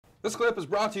This clip is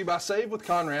brought to you by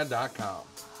SaveWithConrad.com.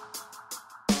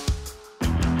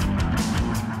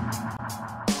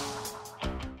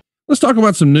 Let's talk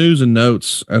about some news and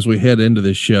notes as we head into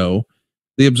this show.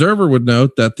 The Observer would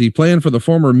note that the plan for the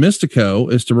former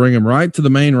Mistico is to bring him right to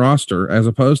the main roster, as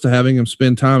opposed to having him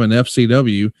spend time in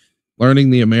FCW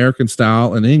learning the American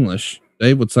style and English.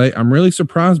 Dave would say, I'm really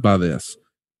surprised by this.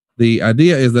 The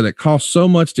idea is that it costs so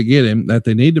much to get him that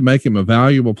they need to make him a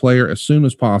valuable player as soon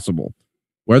as possible.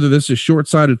 Whether this is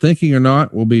short-sighted thinking or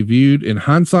not will be viewed in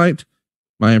hindsight.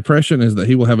 My impression is that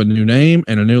he will have a new name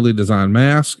and a newly designed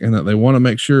mask, and that they want to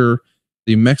make sure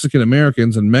the Mexican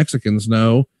Americans and Mexicans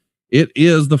know it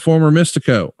is the former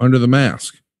Mistico under the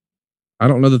mask. I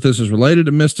don't know that this is related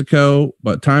to Mistico,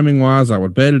 but timing wise, I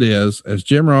would bet it is, as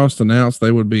Jim Ross announced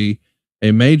they would be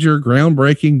a major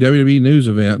groundbreaking WWE news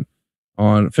event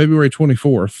on February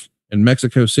 24th in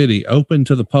Mexico City, open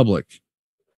to the public.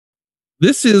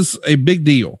 This is a big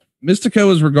deal.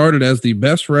 Mistico is regarded as the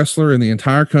best wrestler in the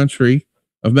entire country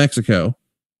of Mexico.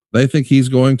 They think he's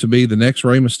going to be the next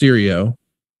Rey Mysterio.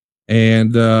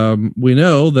 And we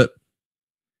know that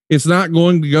it's not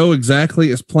going to go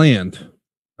exactly as planned.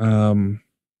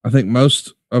 I think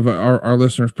most of our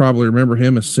listeners probably remember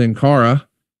him as Sin Cara.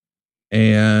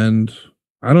 And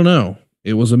I don't know,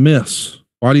 it was a miss.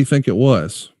 Why do you think it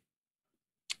was?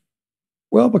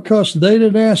 Well, because they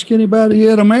didn't ask anybody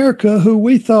in America who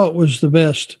we thought was the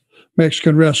best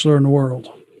Mexican wrestler in the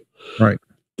world. Right.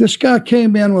 This guy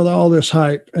came in with all this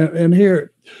hype, and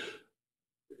here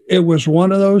it was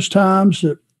one of those times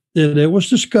that it was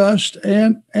discussed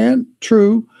and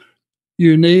true.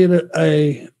 You need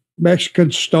a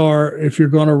Mexican star if you're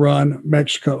going to run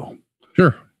Mexico.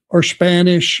 Sure. Or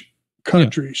Spanish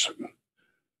countries. Yeah.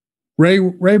 Rey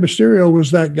Mysterio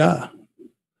was that guy.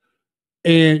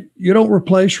 And you don't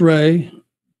replace Rey.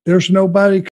 There's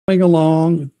nobody coming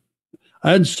along.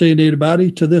 I hadn't seen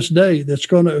anybody to this day that's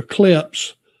going to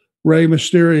eclipse Rey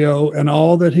Mysterio and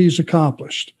all that he's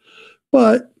accomplished.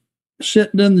 But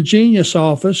sitting in the genius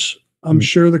office, I'm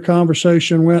sure the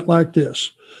conversation went like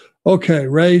this. Okay,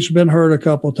 Rey's been hurt a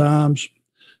couple times.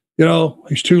 You know,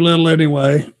 he's too little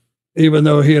anyway, even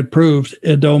though he had proved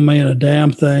it don't mean a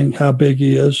damn thing how big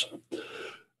he is.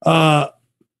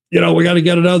 You know, we got to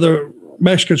get another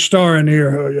Mexican star in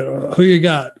here. You know, who you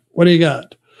got? What do you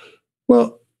got?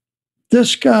 Well,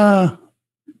 this guy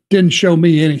didn't show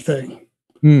me anything.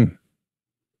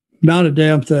 Not a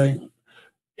damn thing.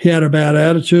 He had a bad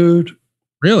attitude.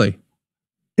 Really?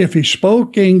 If he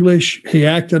spoke English, he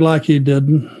acted like he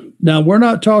didn't. Now, we're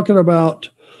not talking about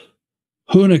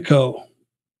Hunico,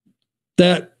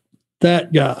 that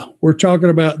guy. We're talking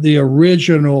about the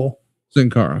original Sin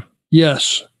Cara.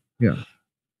 Yes. Yeah.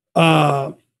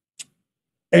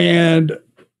 And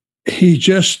he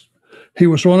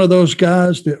was one of those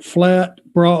guys that flat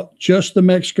brought just the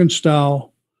Mexican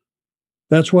style.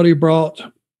 That's what he brought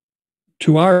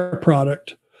to our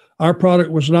product. Our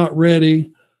product was not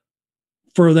ready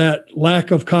for that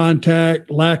lack of contact,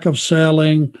 lack of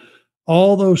selling,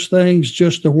 all those things,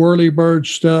 just the whirly-bird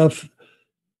stuff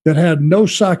that had no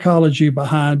psychology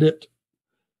behind it.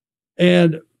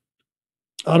 And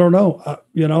I don't know,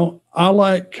 I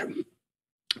like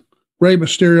Rey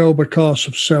Mysterio because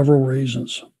of several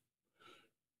reasons.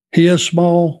 He is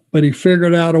small, but he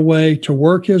figured out a way to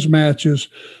work his matches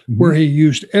where he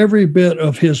used every bit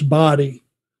of his body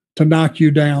to knock you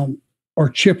down or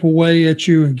chip away at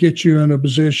you and get you in a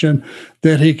position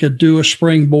that he could do a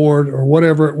springboard or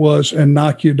whatever it was and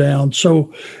knock you down.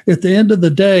 So at the end of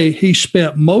the day, he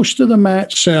spent most of the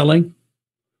match selling.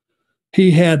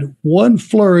 He had one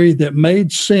flurry that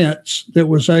made sense that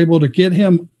was able to get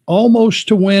him almost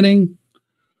to winning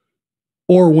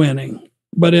or winning,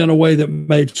 but in a way that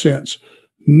made sense.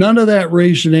 None of that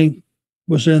reasoning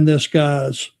was in this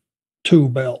guy's tool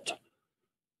belt.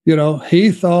 You know,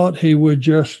 he thought he would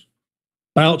just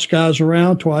bounce guys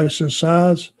around twice his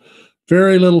size,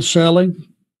 very little selling,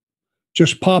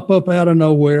 just pop up out of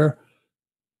nowhere.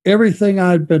 Everything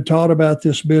I'd been taught about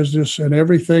this business and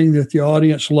everything that the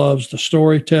audience loves, the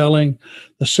storytelling,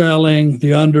 the selling,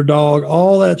 the underdog,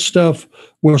 all that stuff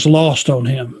was lost on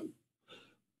him.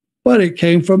 But it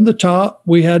came from the top.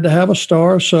 We had to have a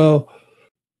star. So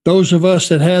those of us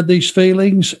that had these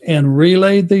feelings and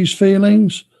relayed these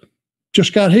feelings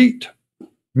just got heat.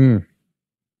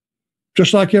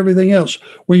 Just like everything else.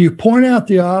 When you point out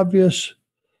the obvious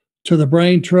to the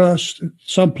brain trust,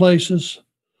 some places,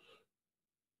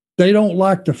 they don't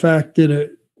like the fact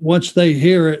that once they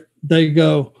hear it, they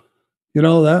go, you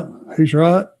know, that he's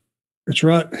right. It's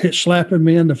right. He's slapping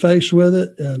me in the face with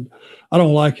it. And I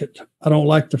don't like it. I don't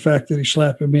like the fact that he's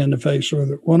slapping me in the face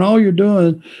with it. When all you're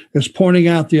doing is pointing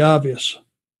out the obvious.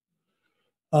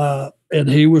 And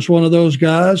he was one of those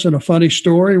guys. And a funny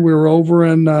story, we were over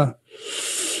in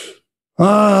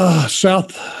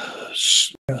South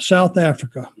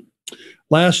Africa,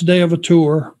 last day of a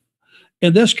tour.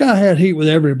 And this guy had heat with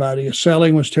everybody. His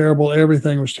selling was terrible.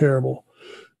 Everything was terrible.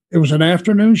 It was an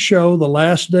afternoon show, the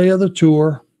last day of the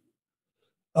tour.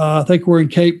 I think we're in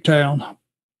Cape Town.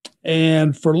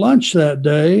 And for lunch that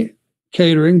day,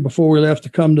 catering, before we left to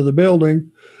come to the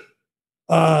building,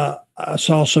 I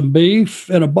saw some beef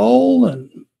in a bowl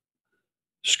and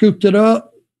scooped it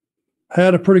up,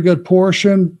 had a pretty good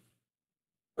portion.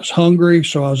 I was hungry,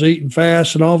 so I was eating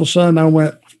fast. And all of a sudden I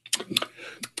went,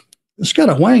 it's got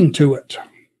a wang to it.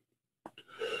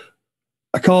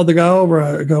 I called the guy over.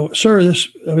 I go, sir, is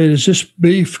this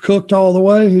beef cooked all the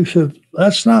way? He said,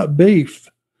 that's not beef.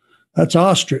 That's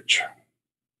ostrich.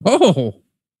 Oh.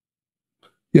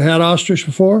 You had ostrich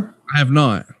before? I have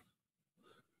not.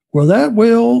 Well, that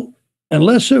will,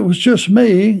 unless it was just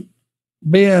me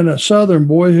being a Southern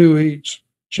boy who eats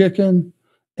chicken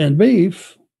and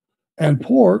beef and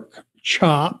pork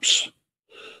chops,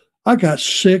 I got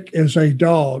sick as a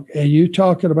dog. And you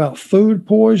talking about food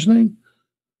poisoning?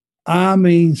 I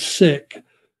mean, sick.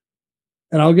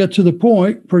 And I'll get to the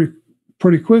point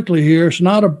pretty quickly here. It's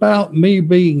not about me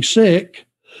being sick.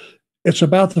 It's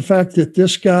about the fact that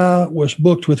this guy was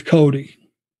booked with Cody.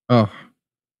 Oh.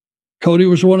 Cody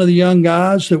was one of the young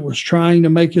guys that was trying to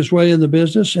make his way in the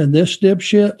business, and this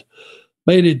dipshit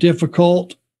made it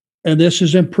difficult. And this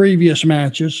is in previous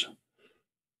matches,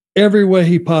 every way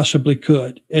he possibly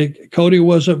could. And Cody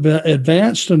wasn't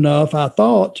advanced enough, I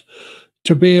thought,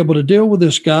 to be able to deal with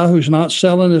this guy who's not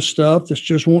selling his stuff, that's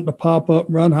just wanting to pop up,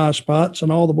 run high spots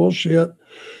and all the bullshit.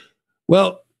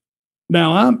 Well,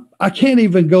 now I can't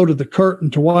even go to the curtain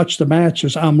to watch the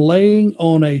matches. I'm laying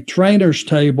on a trainer's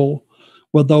table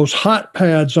with those hot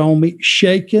pads on me,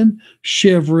 shaking,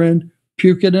 shivering,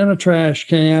 puking in a trash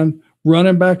can,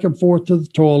 running back and forth to the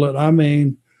toilet. I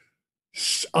mean,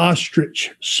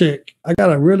 ostrich sick. I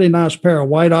got a really nice pair of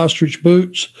white ostrich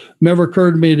boots. Never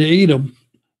occurred to me to eat them.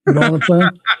 You know what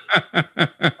I'm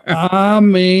saying? I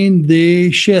mean, the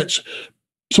shits.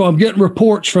 So I'm getting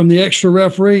reports from the extra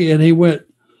referee, and he went,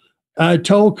 I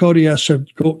told Cody, I said,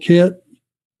 go, kid,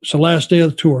 it's the last day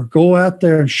of the tour. Go out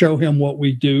there and show him what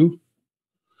we do.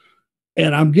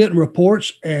 And I'm getting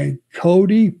reports, and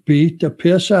Cody beat the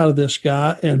piss out of this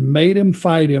guy and made him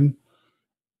fight him.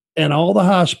 And all the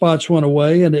high spots went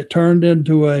away, and it turned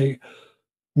into a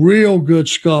real good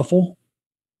scuffle.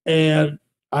 And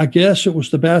I guess it was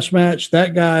the best match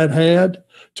that guy had had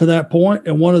to that point,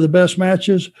 and one of the best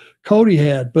matches Cody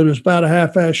had, but it was about a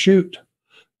half-ass shoot.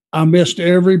 I missed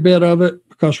every bit of it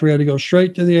because we had to go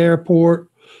straight to the airport,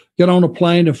 get on a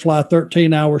plane, and fly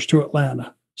 13 hours to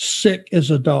Atlanta. Sick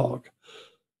as a dog.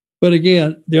 But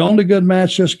again, the only good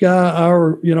match this guy,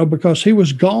 because he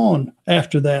was gone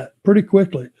after that pretty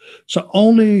quickly. It's the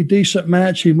only decent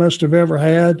match he must have ever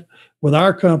had with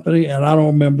our company, and I don't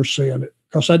remember seeing it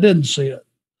because I didn't see it.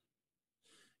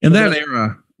 In that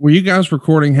era, were you guys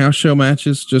recording house show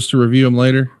matches just to review them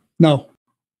later? No.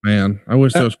 Man, I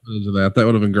wish there was footage of that. That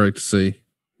would have been great to see.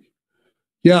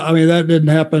 Yeah, I mean, that didn't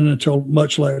happen until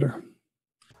much later.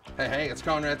 Hey, it's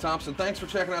Conrad Thompson. Thanks for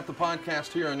checking out the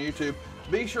podcast here on YouTube.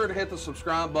 Be sure to hit the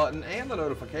subscribe button and the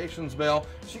notifications bell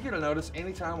so you get a notice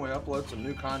anytime we upload some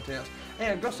new content.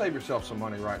 And go save yourself some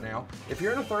money right now. If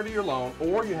you're in a 30-year loan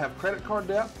or you have credit card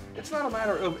debt, it's not a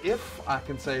matter of if I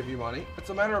can save you money.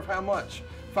 It's a matter of how much.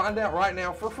 Find out right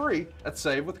now for free at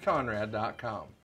SaveWithConrad.com.